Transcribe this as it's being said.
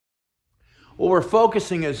Well, we're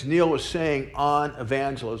focusing, as Neil was saying, on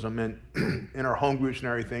evangelism and in our home groups and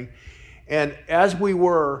everything. And as we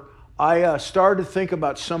were, I started to think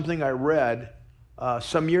about something I read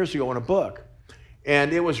some years ago in a book.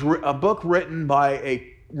 And it was a book written by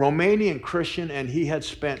a Romanian Christian, and he had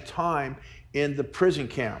spent time in the prison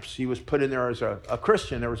camps. He was put in there as a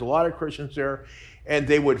Christian. There was a lot of Christians there, and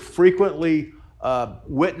they would frequently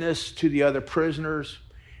witness to the other prisoners.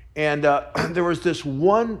 And there was this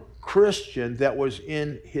one Christian that was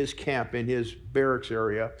in his camp, in his barracks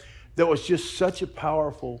area, that was just such a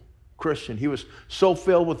powerful Christian. He was so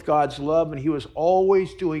filled with God's love, and he was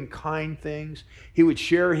always doing kind things. He would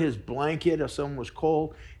share his blanket if someone was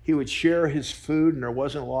cold. He would share his food, and there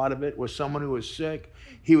wasn't a lot of it, with someone who was sick.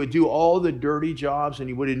 He would do all the dirty jobs, and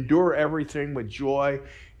he would endure everything with joy,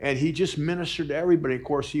 and he just ministered to everybody. Of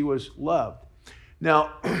course, he was loved.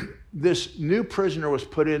 Now, this new prisoner was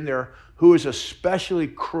put in there who was especially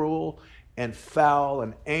cruel and foul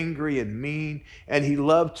and angry and mean, and he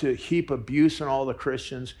loved to heap abuse on all the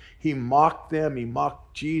Christians. He mocked them. He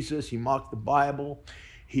mocked Jesus. He mocked the Bible.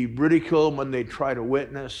 He ridiculed them when they try to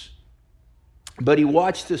witness. But he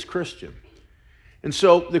watched this Christian. And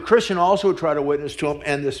so the Christian also would try to witness to him,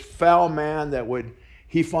 and this foul man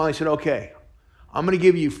he finally said, okay, I'm going to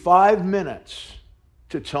give you 5 minutes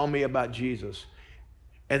to tell me about Jesus,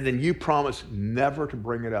 and then you promise never to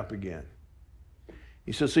bring it up again.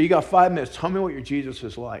 He said, so you got 5 minutes. Tell me what your Jesus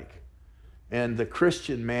is like. And the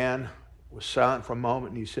Christian man was silent for a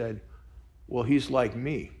moment, and he said, well, he's like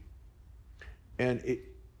me. And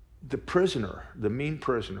the prisoner, the mean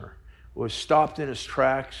prisoner, was stopped in his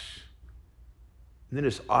tracks. And then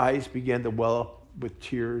his eyes began to well up with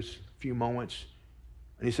tears a few moments.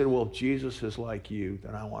 And he said, well, if Jesus is like you,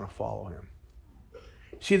 then I want to follow him.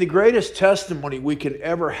 See, the greatest testimony we can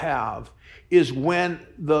ever have is when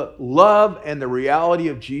the love and the reality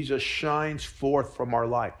of Jesus shines forth from our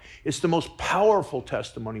life. It's the most powerful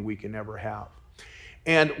testimony we can ever have.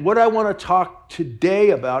 And what I want to talk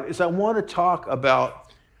today about is I want to talk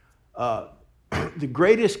about the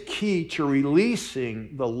greatest key to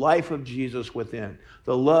releasing the life of Jesus within,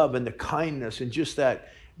 the love and the kindness and just that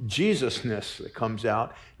Jesusness that comes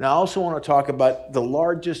out. And I also want to talk about the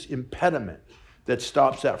largest impediment that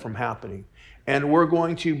stops that from happening. And we're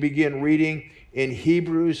going to begin reading in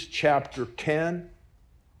Hebrews chapter 10.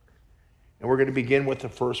 And we're going to begin with the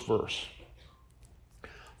first verse.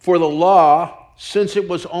 For the law, since it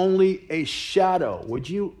was only a shadow, would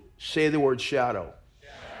you say the word shadow?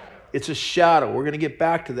 It's a shadow. We're going to get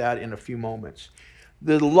back to that in a few moments.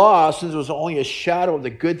 The law, since it was only a shadow of the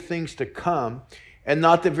good things to come, and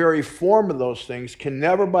not the very form of those things, can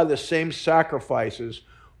never by the same sacrifices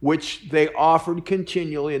which they offered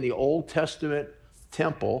continually in the Old Testament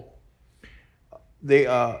temple,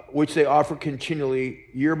 which they offer continually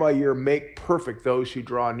year by year, make perfect those who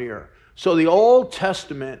draw near. So the Old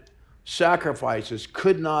Testament sacrifices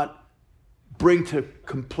could not bring to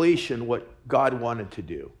completion what God wanted to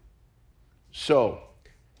do. So,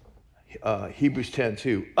 Hebrews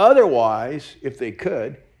 10:2. Otherwise, if they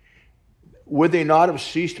could, would they not have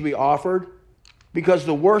ceased to be offered? Because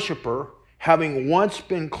the worshiper, having once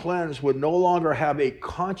been cleansed, would no longer have a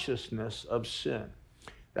consciousness of sin.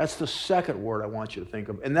 That's the second word I want you to think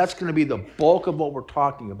of. And that's going to be the bulk of what we're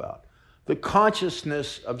talking about. The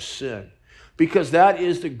consciousness of sin. Because that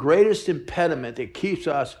is the greatest impediment that keeps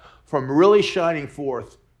us from really shining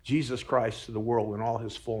forth Jesus Christ to the world in all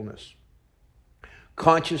his fullness.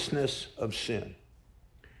 Consciousness of sin.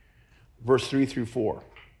 Verse 3-4.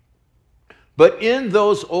 But in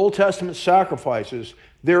those Old Testament sacrifices,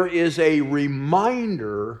 there is a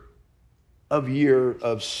reminder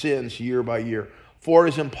of sins year by year. For it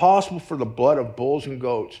is impossible for the blood of bulls and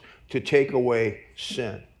goats to take away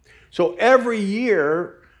sin. So every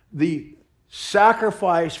year, the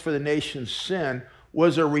sacrifice for the nation's sin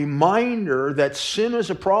was a reminder that sin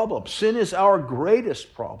is a problem. Sin is our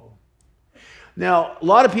greatest problem. Now, a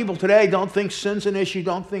lot of people today don't think sin's an issue,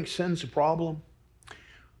 don't think sin's a problem.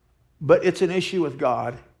 But it's an issue with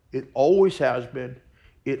God. It always has been.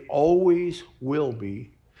 It always will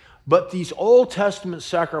be. But these Old Testament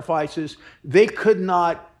sacrifices, they could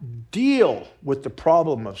not deal with the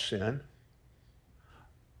problem of sin,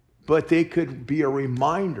 but they could be a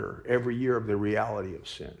reminder every year of the reality of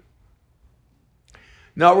sin.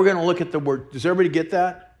 Now we're going to look at the word. Does everybody get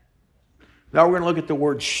that? Now we're going to look at the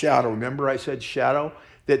word shadow. Remember I said shadow?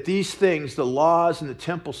 That these things, the laws and the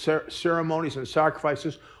temple ceremonies and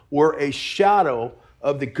sacrifices, were a shadow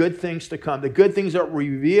of the good things to come. The good things that were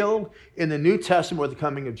revealed in the New Testament with the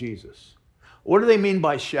coming of Jesus. What do they mean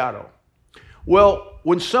by shadow? Well,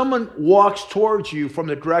 when someone walks towards you from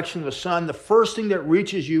the direction of the sun, the first thing that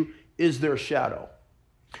reaches you is their shadow.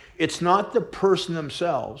 It's not the person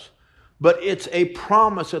themselves, but it's a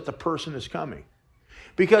promise that the person is coming.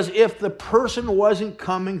 Because if the person wasn't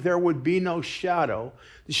coming, there would be no shadow.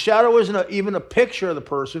 The shadow isn't even a picture of the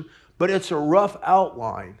person, but it's a rough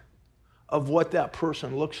outline of what that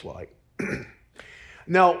person looks like.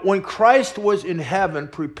 Now, when Christ was in heaven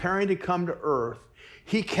preparing to come to earth,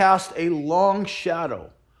 he cast a long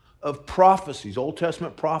shadow of prophecies, Old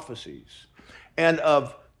Testament prophecies, and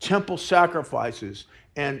of temple sacrifices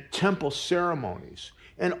and temple ceremonies.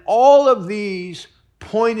 And all of these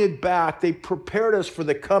pointed back, they prepared us for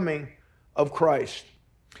the coming of Christ.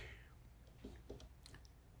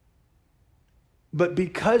 But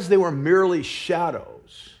because they were merely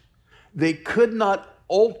shadows, they could not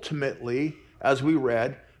ultimately, as we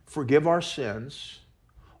read, forgive our sins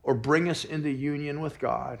or bring us into union with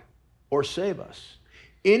God or save us,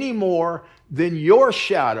 any more than your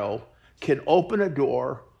shadow can open a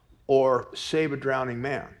door or save a drowning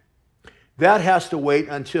man. That has to wait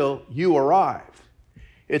until you arrive.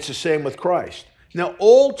 It's the same with Christ. Now,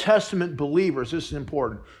 Old Testament believers, this is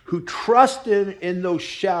important, who trusted in those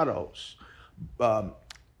shadows, the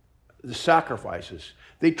sacrifices,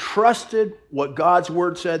 they trusted what God's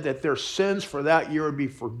word said, that their sins for that year would be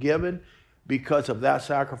forgiven because of that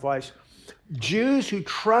sacrifice. Jews who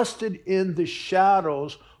trusted in the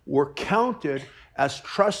shadows were counted as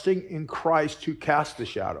trusting in Christ to cast the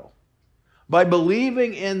shadow. By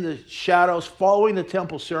believing in the shadows, following the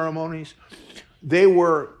temple ceremonies, they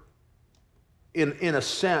were, in a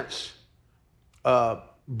sense,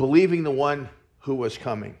 believing the one who was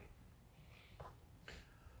coming.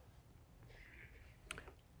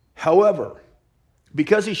 However,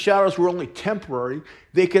 because these shadows were only temporary,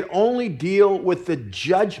 they could only deal with the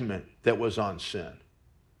judgment that was on sin.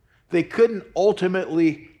 They couldn't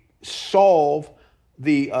ultimately solve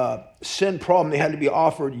the sin problem. They had to be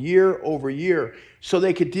offered year over year. So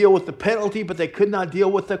they could deal with the penalty, but they could not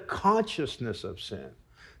deal with the consciousness of sin.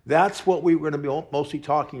 That's what we were going to be mostly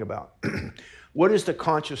talking about. What is the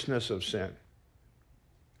consciousness of sin?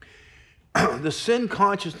 The sin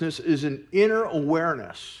consciousness is an inner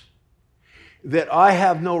awareness that I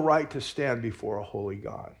have no right to stand before a holy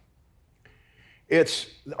God.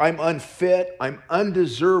 I'm unfit, I'm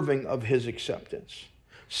undeserving of his acceptance.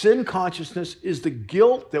 Sin consciousness is the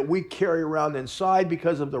guilt that we carry around inside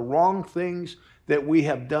because of the wrong things that we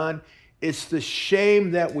have done. It's the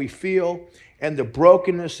shame that we feel and the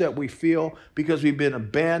brokenness that we feel because we've been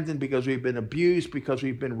abandoned, because we've been abused, because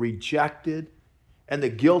we've been rejected, and the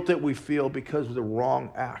guilt that we feel because of the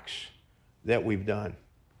wrong acts that we've done.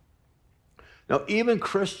 Now, even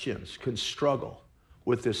Christians can struggle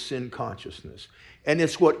with this sin consciousness. And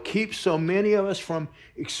it's what keeps so many of us from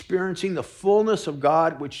experiencing the fullness of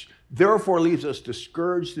God, which therefore leaves us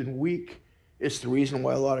discouraged and weak. It's the reason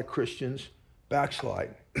why a lot of Christians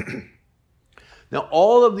backslide. Now,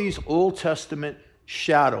 all of these Old Testament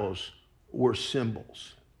shadows were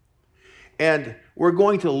symbols. And we're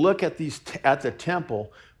going to look at these at the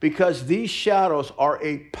temple because these shadows are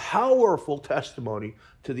a powerful testimony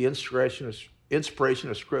to the inspiration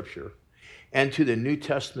of Scripture and to the New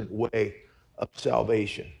Testament way of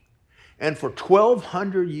salvation. And for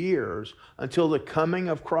 1,200 years, until the coming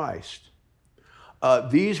of Christ,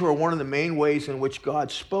 these were one of the main ways in which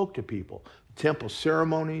God spoke to people. The temple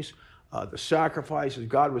ceremonies, the sacrifices,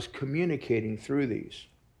 God was communicating through these.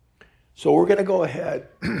 So we're going to go ahead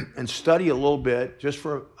and study a little bit, just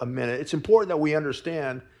for a minute. It's important that we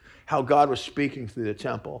understand how God was speaking through the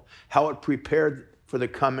temple, how it prepared for the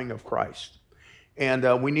coming of Christ.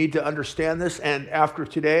 And we need to understand this. And after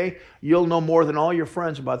today, you'll know more than all your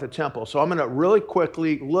friends about the temple. So I'm going to really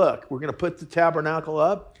quickly look. We're going to put the tabernacle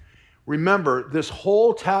up. Remember, this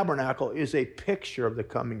whole tabernacle is a picture of the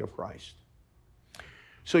coming of Christ.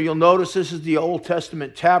 So you'll notice this is the Old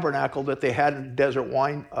Testament tabernacle that they had in desert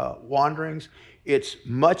wanderings. It's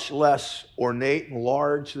much less ornate and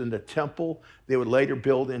large than the temple they would later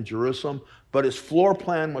build in Jerusalem. But its floor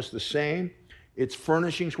plan was the same. Its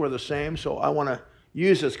furnishings were the same. So I want to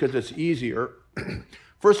use this because it's easier.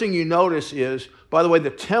 First thing you notice is, by the way, the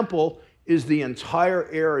temple is the entire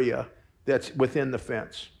area that's within the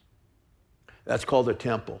fence. That's called the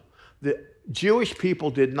temple. The Jewish people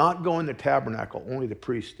did not go in the tabernacle, only the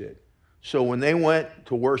priests did. So when they went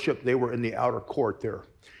to worship, they were in the outer court there.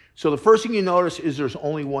 So the first thing you notice is there's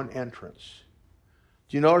only one entrance.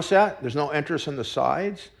 Do you notice that? There's no entrance on the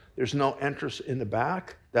sides. There's no entrance in the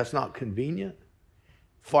back. That's not convenient.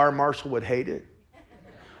 Fire marshal would hate it.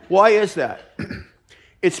 Why is that?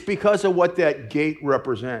 It's because of what that gate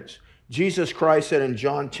represents. Jesus Christ said in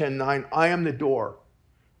John 10:9, I am the door.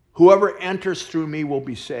 Whoever enters through me will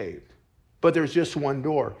be saved. But there's just one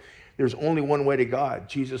door. There's only one way to God.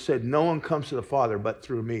 Jesus said, no one comes to the Father but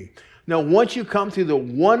through me. Now, once you come through the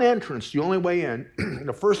one entrance, the only way in,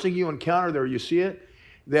 the first thing you encounter there, you see it,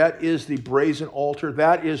 that is the brazen altar.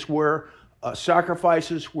 That is where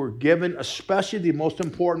sacrifices were given, especially the most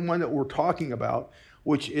important one that we're talking about,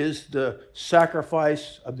 which is the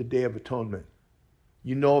sacrifice of the Day of Atonement.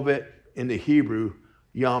 You know of it in the Hebrew,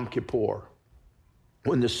 Yom Kippur,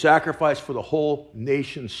 when the sacrifice for the whole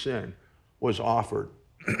nation's sin was offered.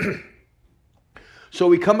 So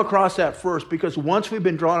we come across that first, because once we've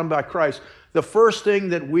been drawn by Christ, the first thing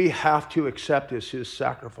that we have to accept is his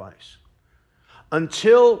sacrifice.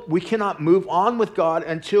 Until we cannot move on with God,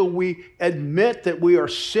 until we admit that we are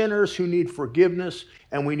sinners who need forgiveness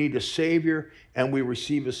and we need a Savior and we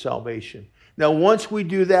receive his salvation. Now, once we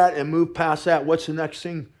do that and move past that, what's the next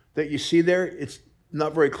thing that you see there? It's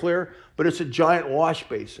not very clear, but it's a giant wash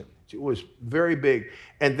basin. It was very big.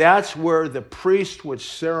 And that's where the priest would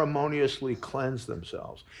ceremoniously cleanse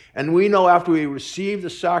themselves. And we know after we receive the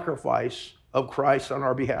sacrifice of Christ on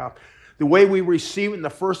our behalf, the way we receive it, and the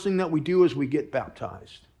first thing that we do is we get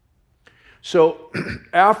baptized. So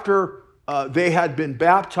after they had been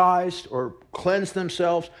baptized or cleansed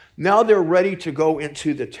themselves, now they're ready to go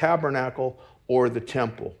into the tabernacle or the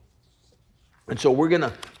temple. And so we're going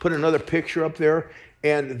to put another picture up there.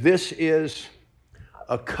 And this is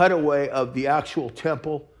a cutaway of the actual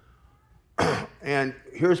temple. And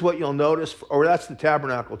here's what you'll notice, or that's the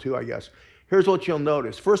tabernacle too, I guess. Here's what you'll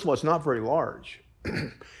notice. First of all, it's not very large.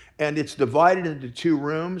 And it's divided into two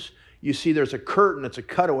rooms. You see there's a curtain. It's a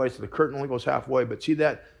cutaway, so the curtain only goes halfway. But see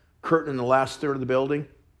that curtain in the last third of the building?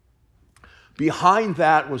 Behind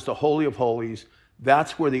that was the Holy of Holies.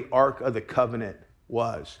 That's where the Ark of the Covenant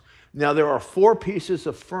was. Now, there are 4 pieces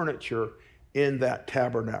of furniture in that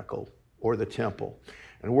tabernacle or the temple.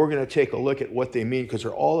 And we're going to take a look at what they mean, because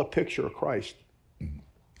they're all a picture of Christ.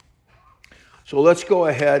 So let's go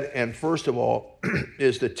ahead, and first of all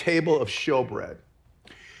is the table of showbread.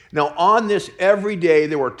 Now, on this every day,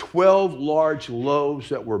 there were 12 large loaves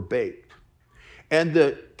that were baked. And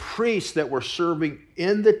the priests that were serving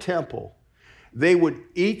in the temple, they would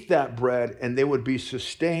eat that bread, and they would be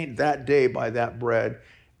sustained that day by that bread.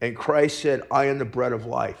 And Christ said, I am the bread of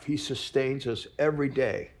life. He sustains us every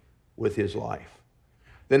day with his life.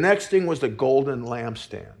 The next thing was the golden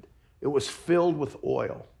lampstand. It was filled with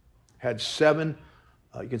oil. Had 7,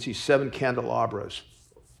 you can see 7 candelabras.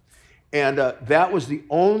 And that was the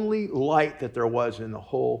only light that there was in the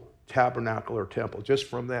whole tabernacle or temple, just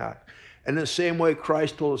from that. And in the same way,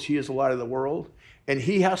 Christ told us he is the light of the world, and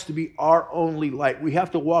he has to be our only light. We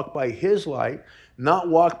have to walk by his light, not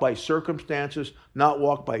walk by circumstances, not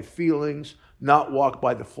walk by feelings, not walk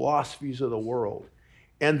by the philosophies of the world.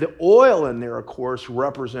 And the oil in there, of course,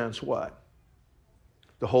 represents what?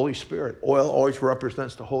 The Holy Spirit. Oil always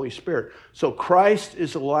represents the Holy Spirit. So Christ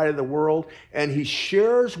is the light of the world, and he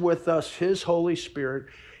shares with us his Holy Spirit,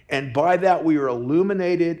 and by that we are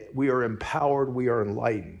illuminated, we are empowered, we are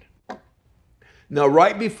enlightened. Now,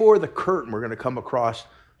 right before the curtain, we're going to come across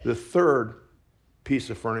the third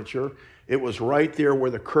piece of furniture. It was right there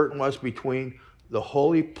where the curtain was between the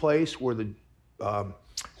holy place where the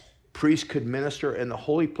priest could minister and the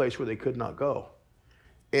holy place where they could not go.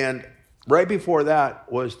 And right before that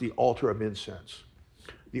was the altar of incense.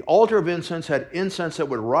 The altar of incense had incense that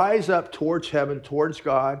would rise up towards heaven, towards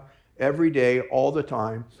God, every day, all the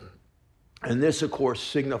time. And this, of course,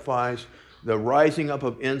 signifies the rising up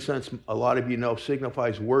of incense. A lot of you know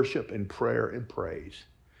signifies worship and prayer and praise,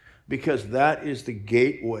 because that is the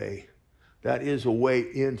gateway. That is a way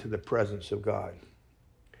into the presence of God.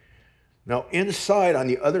 Now, inside, on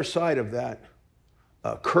the other side of that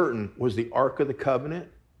curtain, was the Ark of the Covenant.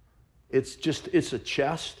 It's a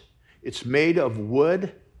chest. It's made of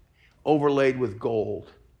wood overlaid with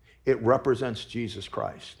gold. It represents Jesus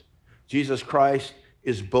Christ. Jesus Christ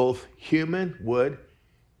is both human, wood,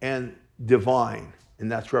 and divine,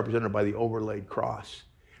 and that's represented by the overlaid cross.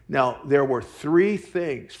 Now, there were 3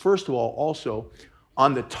 things. First of all, also,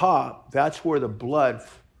 on the top, that's where the blood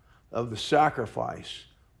of the sacrifice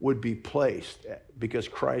would be placed, because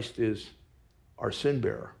Christ is our sin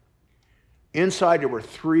bearer. Inside, there were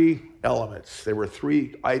 3 elements. There were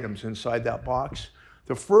 3 items inside that box.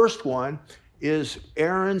 The first one is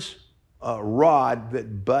Aaron's rod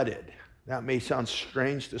that budded. That may sound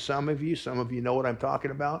strange to some of you. Some of you know what I'm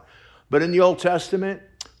talking about. But in the Old Testament,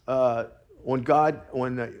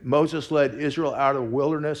 when Moses led Israel out of the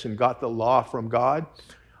wilderness and got the law from God,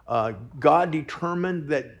 God determined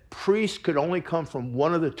that priests could only come from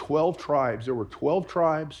one of the 12 tribes. There were 12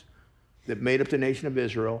 tribes that made up the nation of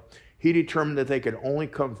Israel. He determined that they could only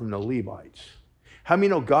come from the Levites. How many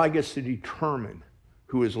know God gets to determine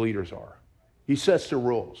who his leaders are. He sets the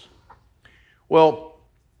rules. Well,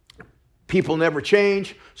 people never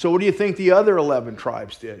change, so what do you think the other 11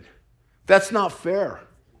 tribes did? That's not fair.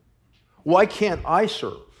 Why can't I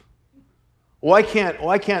serve? Why can't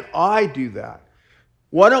I do that?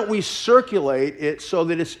 Why don't we circulate it so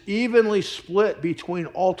that it's evenly split between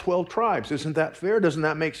all 12 tribes? Isn't that fair? Doesn't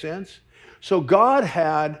that make sense? So God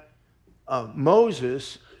had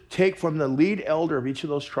Moses take from the lead elder of each of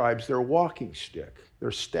those tribes their walking stick,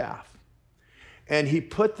 their staff. And he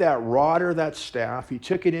put that rod or that staff, he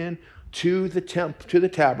took it in to the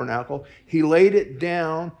tabernacle. He laid it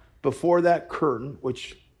down before that curtain,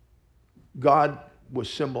 which God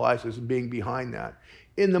was symbolized as being behind that.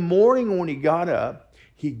 In the morning when he got up,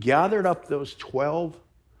 he gathered up those 12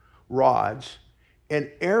 rods,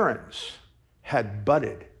 and Aaron's had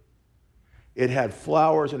budded. It had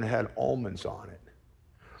flowers and it had almonds on it.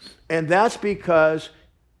 And that's because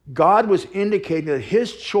God was indicating that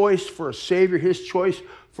his choice for a Savior, his choice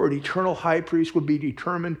for an eternal high priest would be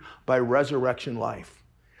determined by resurrection life.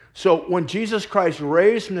 So when Jesus Christ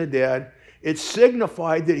raised from the dead, it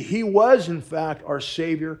signified that he was, in fact, our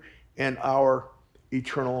Savior and our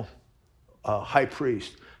eternal high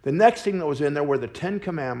priest. The next thing that was in there were the 10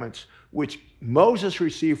 Commandments, which Moses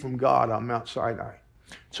received from God on Mount Sinai.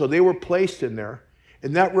 So they were placed in there.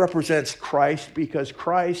 And that represents Christ, because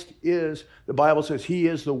Christ is, the Bible says, he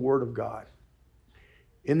is the Word of God.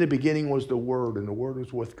 In the beginning was the Word, and the Word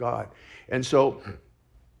was with God. And so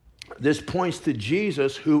this points to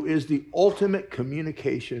Jesus, who is the ultimate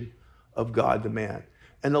communication of God the man.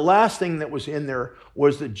 And the last thing that was in there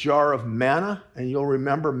was the jar of manna. And you'll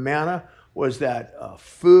remember manna was that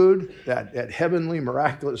food, that heavenly,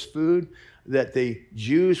 miraculous food that the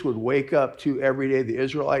Jews would wake up to every day, the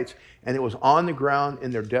Israelites, and it was on the ground in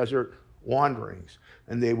their desert wanderings,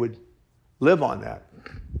 and they would live on that.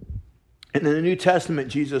 And in the New Testament,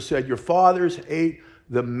 Jesus said, your fathers ate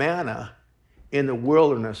the manna in the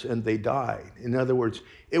wilderness and they died. In other words,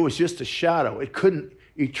 it was just a shadow. It couldn't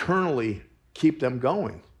eternally keep them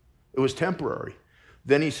going. It was temporary.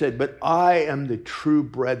 Then he said, but I am the true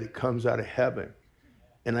bread that comes out of heaven,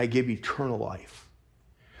 and I give eternal life.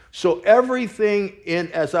 So everything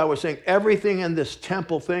as I was saying, everything in this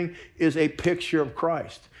temple thing is a picture of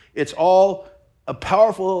Christ. It's all a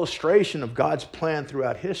powerful illustration of God's plan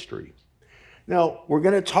throughout history. Now, we're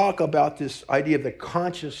going to talk about this idea of the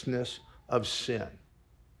consciousness of sin.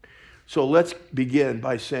 So let's begin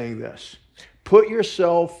by saying this. Put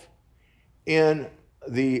yourself in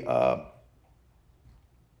the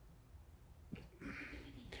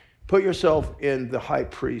high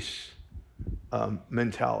priest's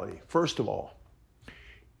mentality. First of all,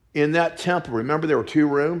 in that temple, remember there were 2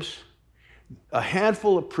 rooms? A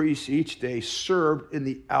handful of priests each day served in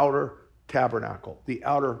the outer tabernacle, the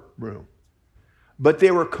outer room. But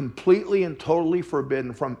they were completely and totally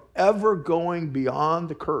forbidden from ever going beyond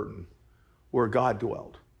the curtain where God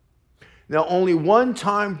dwelled. Now, only one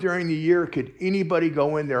time during the year could anybody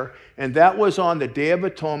go in there, and that was on the Day of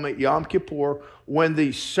Atonement, Yom Kippur, when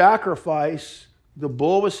the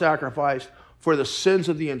bull was sacrificed for the sins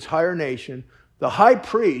of the entire nation. The high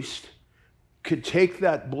priest could take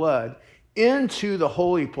that blood into the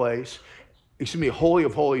holy place, Holy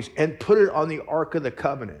of Holies, and put it on the Ark of the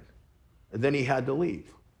Covenant. And then he had to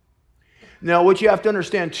leave. Now, what you have to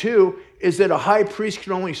understand, too, is that a high priest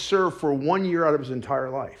can only serve for 1 year out of his entire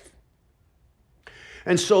life.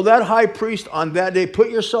 And so that high priest on that day, put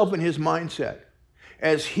yourself in his mindset.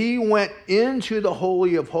 As he went into the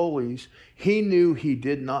Holy of Holies, he knew he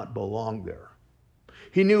did not belong there.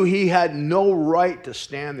 He knew he had no right to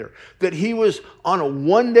stand there. That he was on a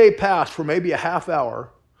one-day pass for maybe a half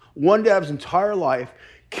hour, one day of his entire life,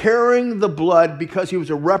 carrying the blood because he was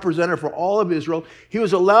a representative for all of Israel. He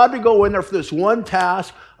was allowed to go in there for this one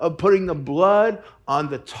task of putting the blood on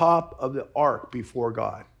the top of the ark before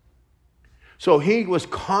God. So he was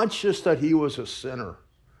conscious that he was a sinner.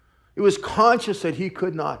 He was conscious that he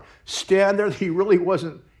could not stand there. He really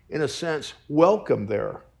wasn't, in a sense, welcome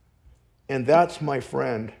there. And that's, my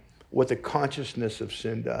friend, what the consciousness of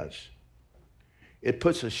sin does. It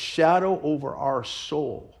puts a shadow over our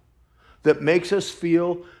soul that makes us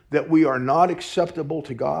feel that we are not acceptable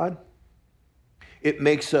to God. It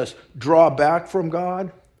makes us draw back from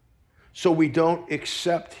God so we don't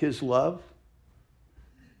accept his love.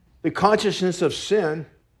 The consciousness of sin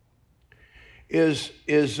is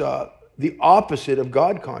the opposite of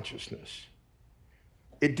God consciousness.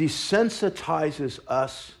 It desensitizes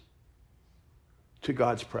us to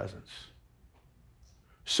God's presence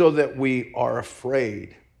so that we are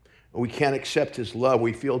afraid. We can't accept his love.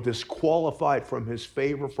 We feel disqualified from his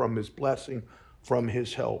favor, from his blessing, from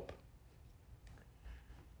his help.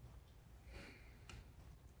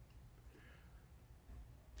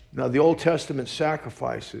 Now, the Old Testament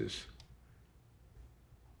sacrifices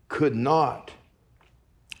could not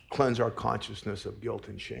cleanse our consciousness of guilt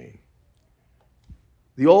and shame.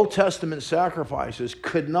 The Old Testament sacrifices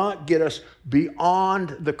could not get us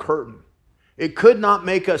beyond the curtain. It could not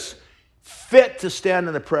make us fit to stand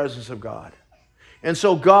in the presence of God. And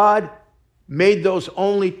so God made those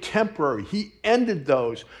only temporary. He ended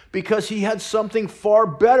those because he had something far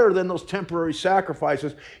better than those temporary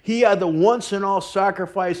sacrifices. He had the once and all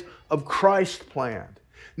sacrifice of Christ planned.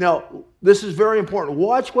 Now, this is very important.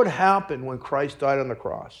 Watch what happened when Christ died on the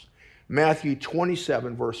cross. Matthew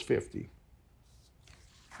 27, verse 50.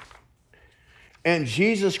 And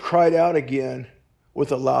Jesus cried out again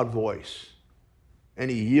with a loud voice, and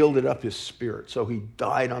he yielded up his spirit. So he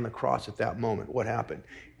died on the cross at that moment. What happened?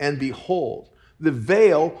 And behold, the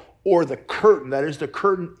veil or the curtain, that is the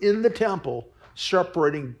curtain in the temple,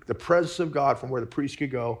 separating the presence of God from where the priest could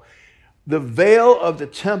go, the veil of the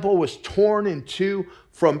temple was torn in two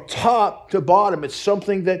from top to bottom. It's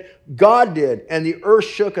something that God did, and the earth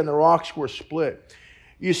shook and the rocks were split.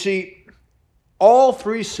 You see, all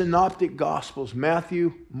three synoptic gospels,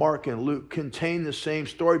 Matthew, Mark, and Luke, contain the same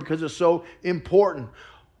story because it's so important.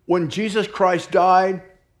 When Jesus Christ died,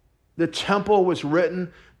 the temple was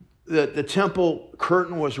written, the temple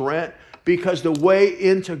curtain was rent because the way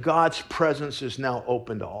into God's presence is now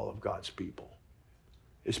open to all of God's people.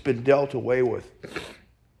 It's been dealt away with.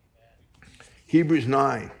 Hebrews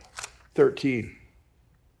 9:13.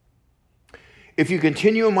 If you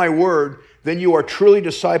continue in my word, then you are truly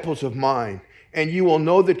disciples of mine, and you will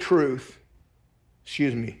know the truth.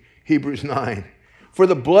 Hebrews 9. For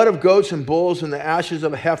the blood of goats and bulls and the ashes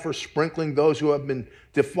of a heifer sprinkling those who have been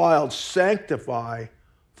defiled sanctify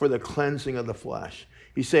for the cleansing of the flesh.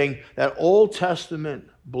 He's saying that Old Testament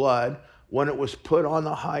blood, when it was put on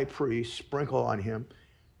the high priest, sprinkled on him,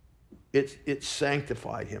 it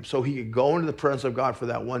sanctified him. So he could go into the presence of God for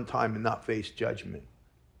that one time and not face judgment.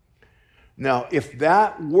 Now, if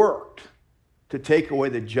that worked to take away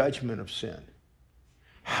the judgment of sin,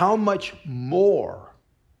 how much more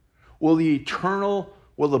will the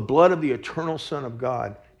blood of the eternal Son of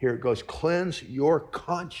God, here it goes, cleanse your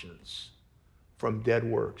conscience from dead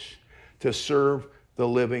works to serve the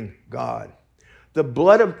living God. The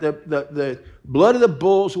blood of the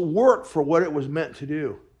bulls worked for what it was meant to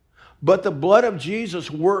do. But the blood of Jesus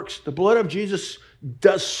works. The blood of Jesus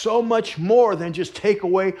does so much more than just take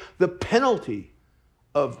away the penalty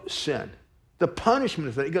of sin, the punishment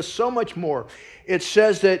of sin. It does so much more. It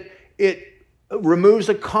says that it removes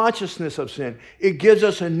the consciousness of sin. It gives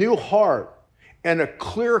us a new heart and a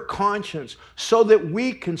clear conscience so that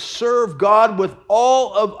we can serve God with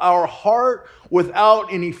all of our heart,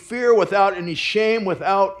 without any fear, without any shame,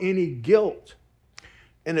 without any guilt.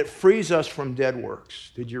 And it frees us from dead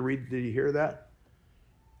works. Did you hear that?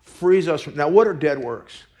 Frees us from. Now, what are dead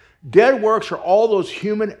works? Dead works are all those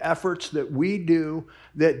human efforts that we do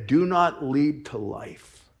that do not lead to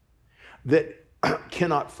life, that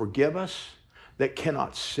cannot forgive us, that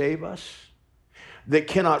cannot save us, that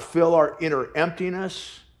cannot fill our inner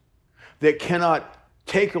emptiness, that cannot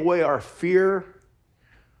take away our fear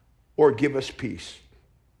or give us peace.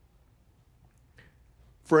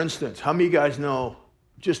 For instance, how many of you guys know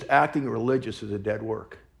just acting religious is a dead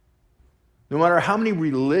work? No matter how many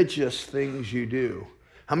religious things you do,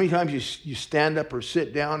 how many times you stand up or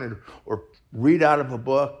sit down or read out of a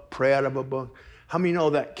book, pray out of a book, how many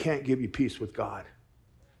know that can't give you peace with God?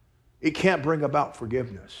 It can't bring about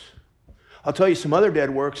forgiveness. I'll tell you some other dead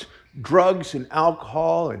works, drugs and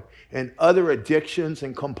alcohol and other addictions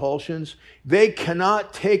and compulsions. They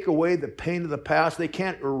cannot take away the pain of the past. They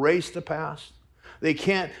can't erase the past. They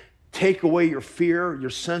can't take away your fear, your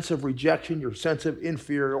sense of rejection, your sense of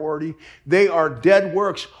inferiority. They are dead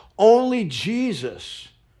works. Only Jesus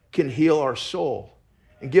can heal our soul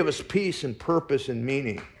and give us peace and purpose and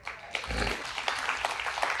meaning.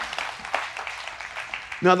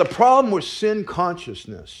 Now, the problem with sin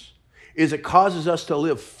consciousness is it causes us to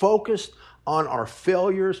live focused on our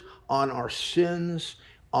failures, on our sins,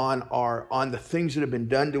 on the things that have been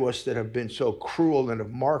done to us that have been so cruel and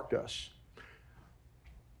have marked us.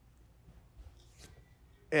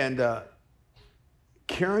 And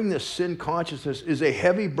carrying this sin consciousness is a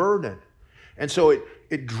heavy burden. And so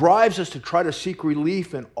it drives us to try to seek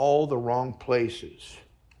relief in all the wrong places.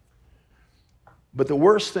 But the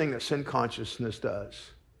worst thing that sin consciousness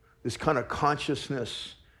does, this kind of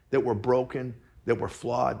consciousness that we're broken, that we're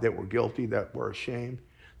flawed, that we're guilty, that we're ashamed,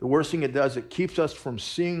 the worst thing it does, it keeps us from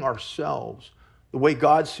seeing ourselves the way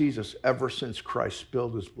God sees us ever since Christ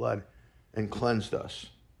spilled his blood and cleansed us.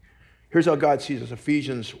 Here's how God sees us,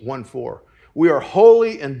 Ephesians 1:4. We are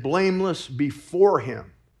holy and blameless before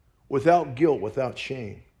him. without guilt, without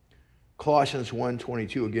shame. Colossians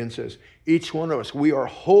 1:22 again says, each one of us, we are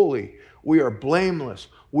holy, we are blameless,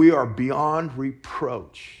 we are beyond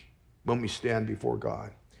reproach when we stand before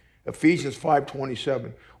God. Ephesians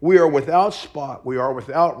 5:27, we are without spot, we are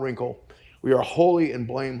without wrinkle, we are holy and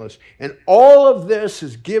blameless. And all of this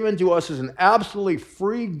is given to us as an absolutely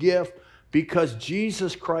free gift because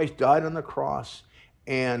Jesus Christ died on the cross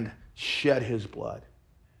and shed his blood.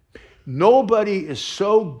 Nobody is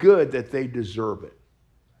so good that they deserve it.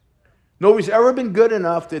 Nobody's ever been good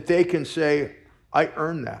enough that they can say, I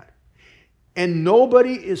earned that. And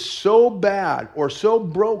nobody is so bad or so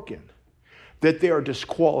broken that they are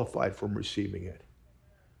disqualified from receiving it.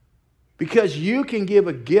 Because you can give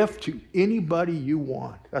a gift to anybody you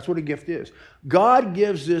want. That's what a gift is. God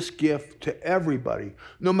gives this gift to everybody,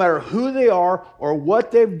 no matter who they are or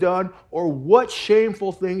what they've done or what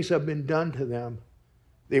shameful things have been done to them.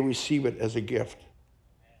 They receive it as a gift.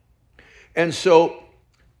 And so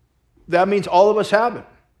that means all of us have it.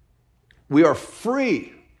 We are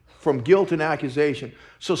free from guilt and accusation.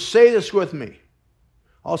 So say this with me.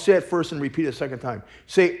 I'll say it first and repeat it a second time.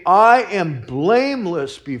 Say, I am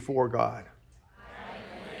blameless before God.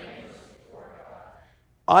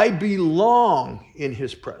 I belong in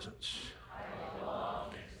his presence.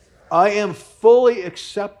 I am fully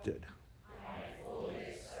accepted.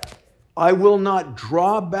 I will not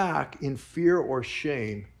draw back in fear or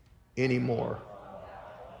shame anymore.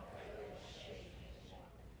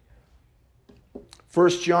 1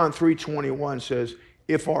 John 3:21 says,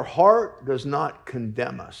 if our heart does not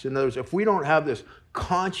condemn us, in other words, if we don't have this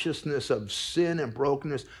consciousness of sin and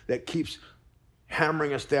brokenness that keeps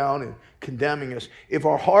hammering us down and condemning us, if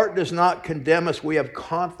our heart does not condemn us, we have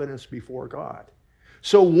confidence before God.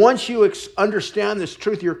 So once you understand this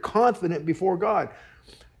truth, you're confident before God.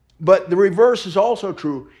 But the reverse is also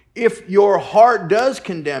true. If your heart does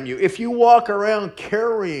condemn you, if you walk around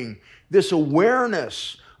carrying this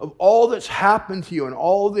awareness of all that's happened to you and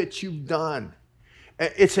all that you've done,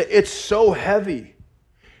 it's so heavy.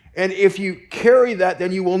 And if you carry that,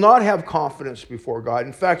 then you will not have confidence before God.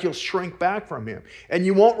 In fact, you'll shrink back from him. And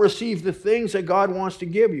you won't receive the things that God wants to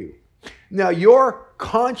give you. Now, your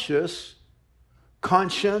conscience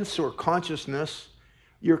or consciousness,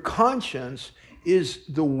 your conscience is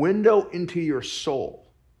the window into your soul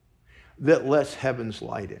that lets heaven's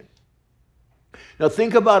light in. Now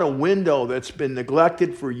think about a window that's been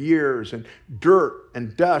neglected for years and dirt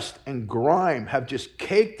and dust and grime have just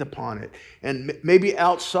caked upon it. And maybe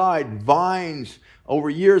outside vines over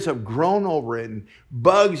years have grown over it and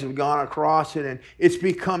bugs have gone across it and it's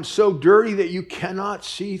become so dirty that you cannot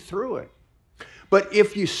see through it. But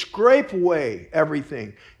if you scrape away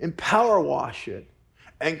everything and power wash it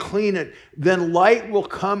and clean it, then light will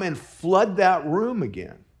come and flood that room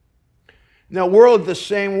again. Now, we're the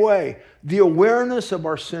same way. The awareness of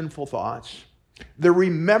our sinful thoughts, the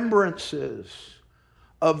remembrances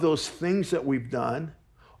of those things that we've done,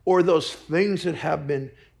 or those things that have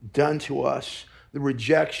been done to us, the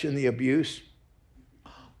rejection, the abuse,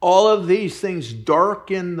 all of these things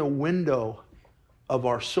darken the window of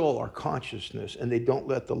our soul, our consciousness, and they don't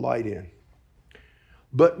let the light in.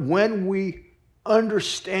 But when we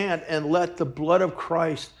understand and let the blood of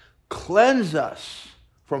Christ cleanse us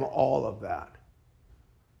from all of that,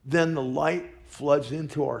 then the light floods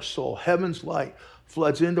into our soul. Heaven's light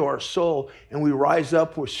floods into our soul, and we rise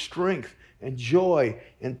up with strength and joy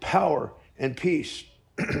and power and peace.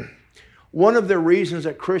 One of the reasons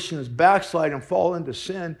that Christians backslide and fall into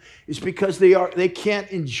sin is because they can't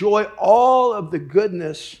enjoy all of the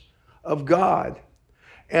goodness of God.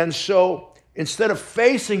 And so instead of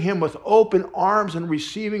facing him with open arms and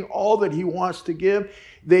receiving all that he wants to give,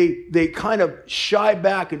 they kind of shy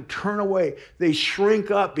back and turn away. They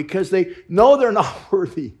shrink up because they know they're not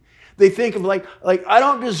worthy. They think of like I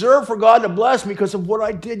don't deserve for God to bless me because of what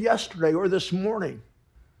I did yesterday or this morning.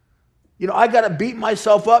 You know, I got to beat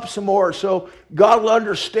myself up some more so God will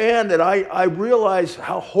understand that I realize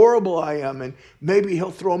how horrible I am and maybe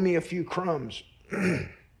he'll throw me a few crumbs.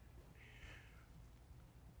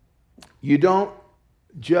 You don't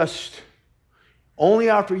just, only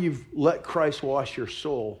after you've let Christ wash your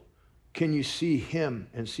soul can you see him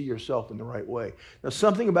and see yourself in the right way. Now,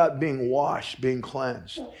 something about being washed, being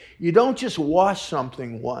cleansed. You don't just wash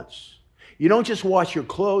something once. You don't just wash your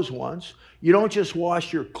clothes once. You don't just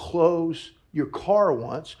wash your car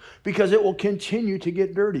once, because it will continue to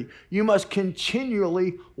get dirty. You must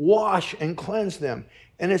continually wash and cleanse them.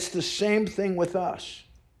 And it's the same thing with us.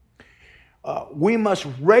 We must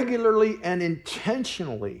regularly and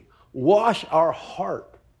intentionally wash our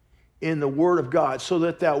heart in the Word of God so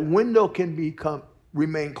that that window can become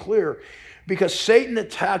remain clear, because Satan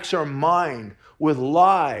attacks our mind with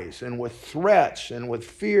lies and with threats and with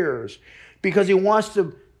fears, because he wants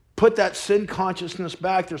to put that sin consciousness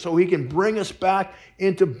back there so he can bring us back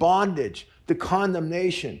into bondage, to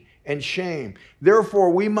condemnation and shame.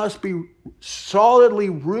 Therefore, we must be solidly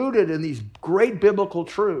rooted in these great biblical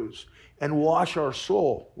truths and wash our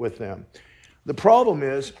soul with them. The problem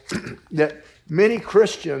is that many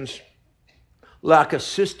Christians lack a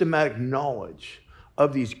systematic knowledge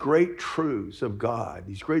of these great truths of God,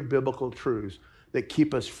 these great biblical truths that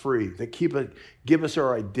keep us free, that give us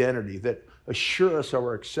our identity, that assure us of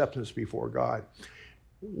our acceptance before God.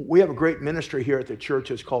 We have a great ministry here at the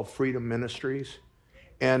church. It's called Freedom Ministries.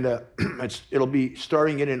 And it'll be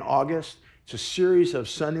starting it in August. It's a series of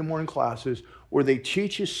Sunday morning classes where they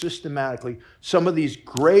teach you systematically some of these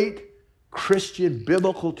great Christian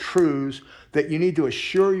biblical truths that you need to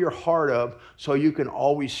assure your heart of so you can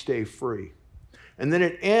always stay free. And then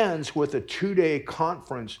it ends with a 2-day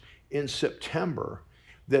conference in September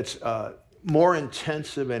that's more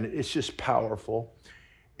intensive, and it's just powerful.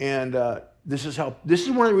 And this is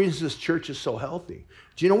one of the reasons this church is so healthy.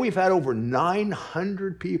 Do you know we've had over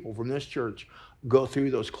 900 people from this church go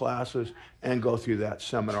through those classes and go through that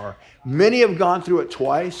seminar? Many have gone through it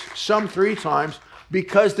twice, some 3 times,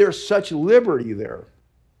 because there's such liberty there.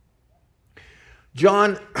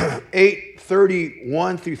 John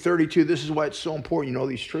 8:31 through 32, this is why it's so important you know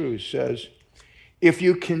these truths, says, if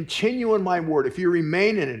you continue in my word, if you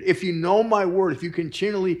remain in it, if you know my word, if you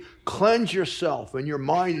continually cleanse yourself and your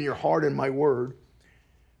mind and your heart in my word,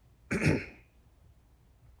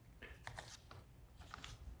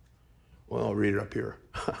 well, I'll read it up here.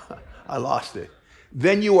 I lost it.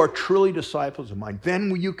 Then you are truly disciples of mine.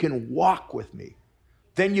 Then you can walk with me.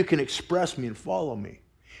 Then you can express me and follow me.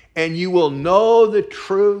 And you will know the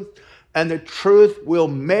truth, and the truth will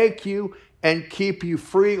make you and keep you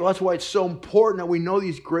free. That's why it's so important that we know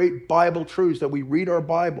these great Bible truths, that we read our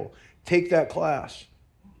Bible. Take that class.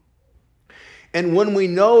 And when we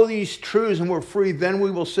know these truths and we're free, then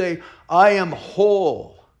we will say, I am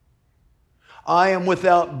whole. I am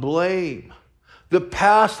without blame. The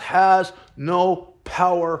past has no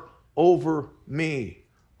power over me.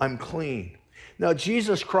 I'm clean. Now,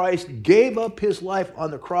 Jesus Christ gave up his life on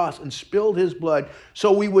the cross and spilled his blood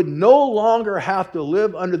so we would no longer have to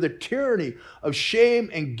live under the tyranny of shame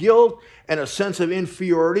and guilt and a sense of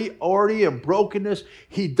inferiority and brokenness.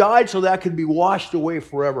 He died so that could be washed away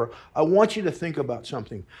forever. I want you to think about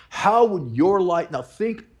something. How would your life, now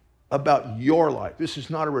think about your life. This is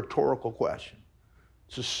not a rhetorical question.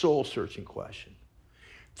 It's a soul-searching question.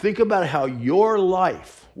 Think about how your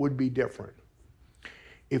life would be different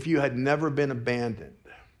if you had never been abandoned,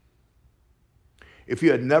 if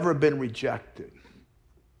you had never been rejected,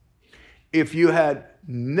 if you had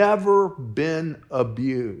never been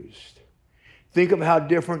abused. Think of how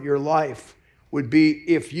different your life would be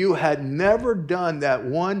if you had never done that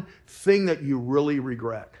one thing that you really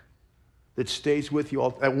regret, that stays with you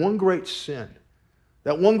all, that one great sin,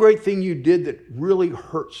 that one great thing you did that really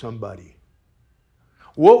hurt somebody.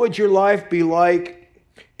 What would your life be like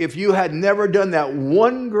if you had never done that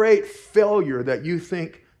one great failure that you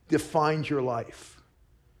think defines your life?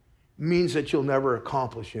 It means that you'll never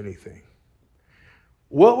accomplish anything.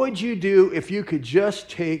 What would you do if you could just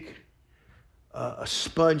take a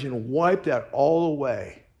sponge and wipe that all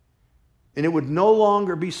away, and it would no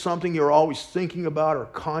longer be something you're always thinking about or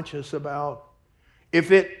conscious about?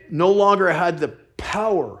 If it no longer had the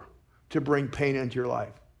power to bring pain into your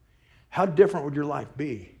life, how different would your life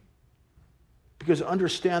be? Because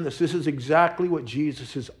understand this is exactly what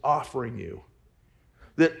Jesus is offering you.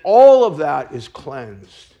 That all of that is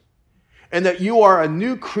cleansed. And that you are a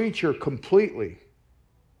new creature completely.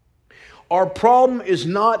 Our problem is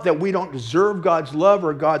not that we don't deserve God's love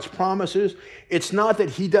or God's promises. It's not that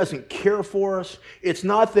he doesn't care for us. It's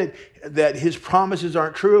not that his promises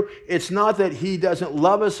aren't true. It's not that he doesn't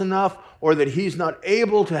love us enough or that he's not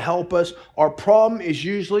able to help us. Our problem is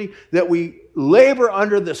usually that we labor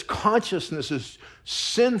under this consciousness, this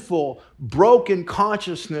sinful, broken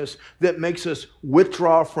consciousness that makes us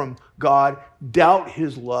withdraw from God, doubt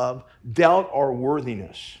his love, doubt our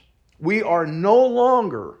worthiness. We are no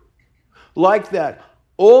longer like that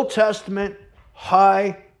Old Testament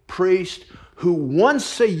high priest who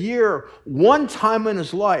once a year, one time in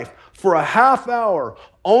his life, for a half hour,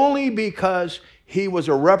 only because he was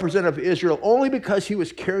a representative of Israel, only because he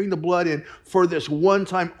was carrying the blood in for this one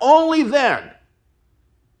time, only then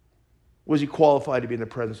was he qualified to be in the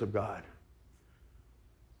presence of God.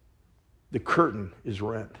 The curtain is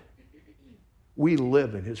rent. We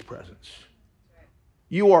live in his presence.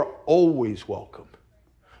 You are always welcome.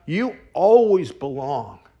 You always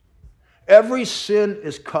belong. Every sin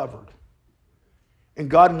is covered. And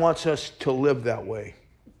God wants us to live that way.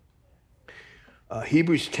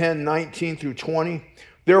 Hebrews 10, 19 through 20.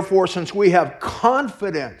 Therefore, since we have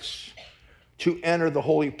confidence to enter the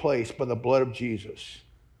holy place by the blood of Jesus,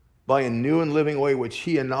 by a new and living way which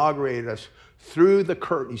he inaugurated us through the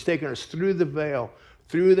curtain. He's taken us through the veil,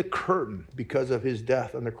 through the curtain because of his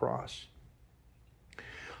death on the cross.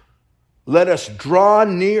 Let us draw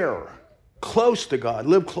near, close to God,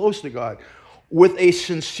 live close to God, with a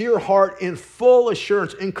sincere heart in full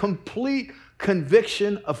assurance, in complete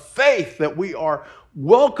conviction of faith that we are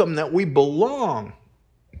welcome, that we belong,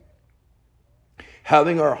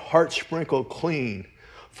 having our hearts sprinkled clean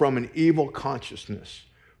from an evil consciousness,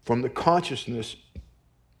 from the consciousness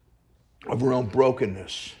of our own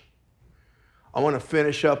brokenness. I want to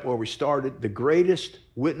finish up where we started. The greatest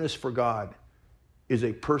witness for God is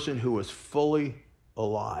a person who is fully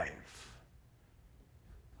alive,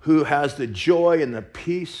 who has the joy and the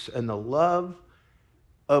peace and the love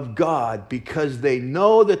of God because they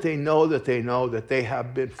know that they know that they know that they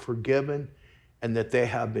have been forgiven and that they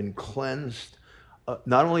have been cleansed,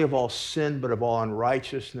 not only of all sin, but of all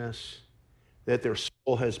unrighteousness, that their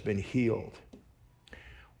soul has been healed.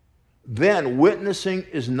 Then witnessing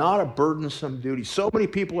is not a burdensome duty. So many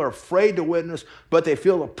people are afraid to witness, but they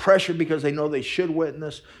feel the pressure because they know they should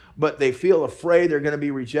witness, but they feel afraid they're going to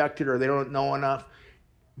be rejected or they don't know enough.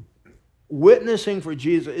 Witnessing for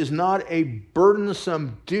Jesus is not a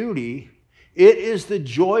burdensome duty. It is the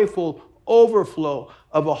joyful overflow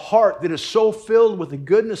of a heart that is so filled with the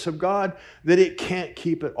goodness of God that it can't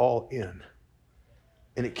keep it all in.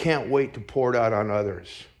 And it can't wait to pour it out on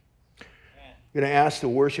others. I'm going to ask the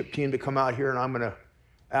worship team to come out here, and I'm going to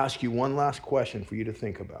ask you one last question for you to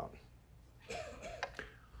think about.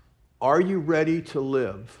 Are you ready to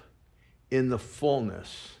live in the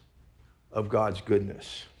fullness of God's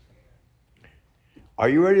goodness? Are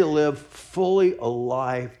you ready to live fully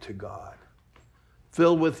alive to God,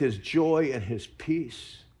 filled with his joy and his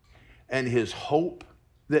peace and his hope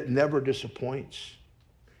that never disappoints,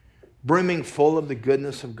 brimming full of the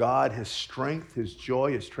goodness of God, his strength, his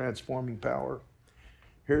joy, his transforming power?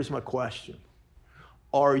 Here's my question.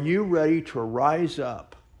 Are you ready to rise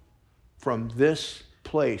up from this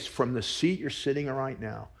place, from the seat you're sitting in right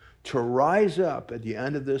now, to rise up at the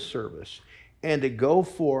end of this service and to go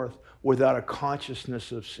forth without a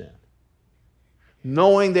consciousness of sin?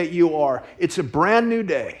 Knowing that it's a brand new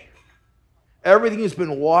day. Everything has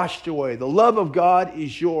been washed away. The love of God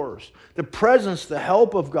is yours. The presence, the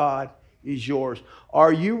help of God is yours.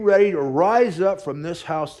 Are you ready to rise up from this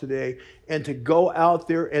house today and to go out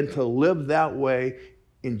there and to live that way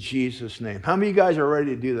in Jesus' name? How many of you guys are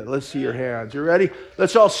ready to do that? Let's see your hands. You ready?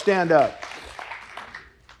 Let's all stand up.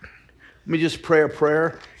 Let me just pray a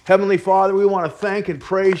prayer. Heavenly Father, we want to thank and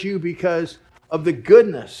praise you because of the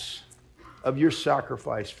goodness of your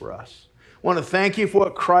sacrifice for us. I want to thank you for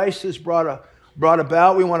what Christ has brought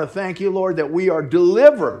about. We want to thank you, Lord, that we are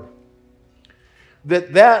delivered,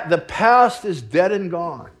 that the past is dead and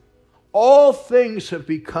gone. All things have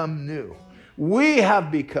become new. We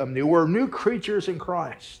have become new. We're new creatures in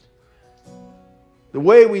Christ. The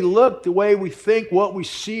way we look, the way we think, what we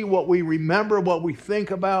see, what we remember, what we think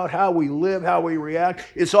about, how we live, how we react,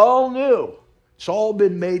 it's all new. It's all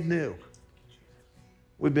been made new.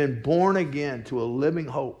 We've been born again to a living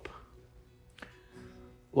hope.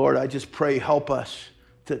 Lord, I just pray, help us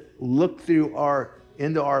to look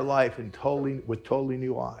into our life with totally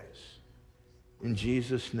new eyes. In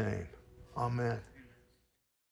Jesus' name, amen.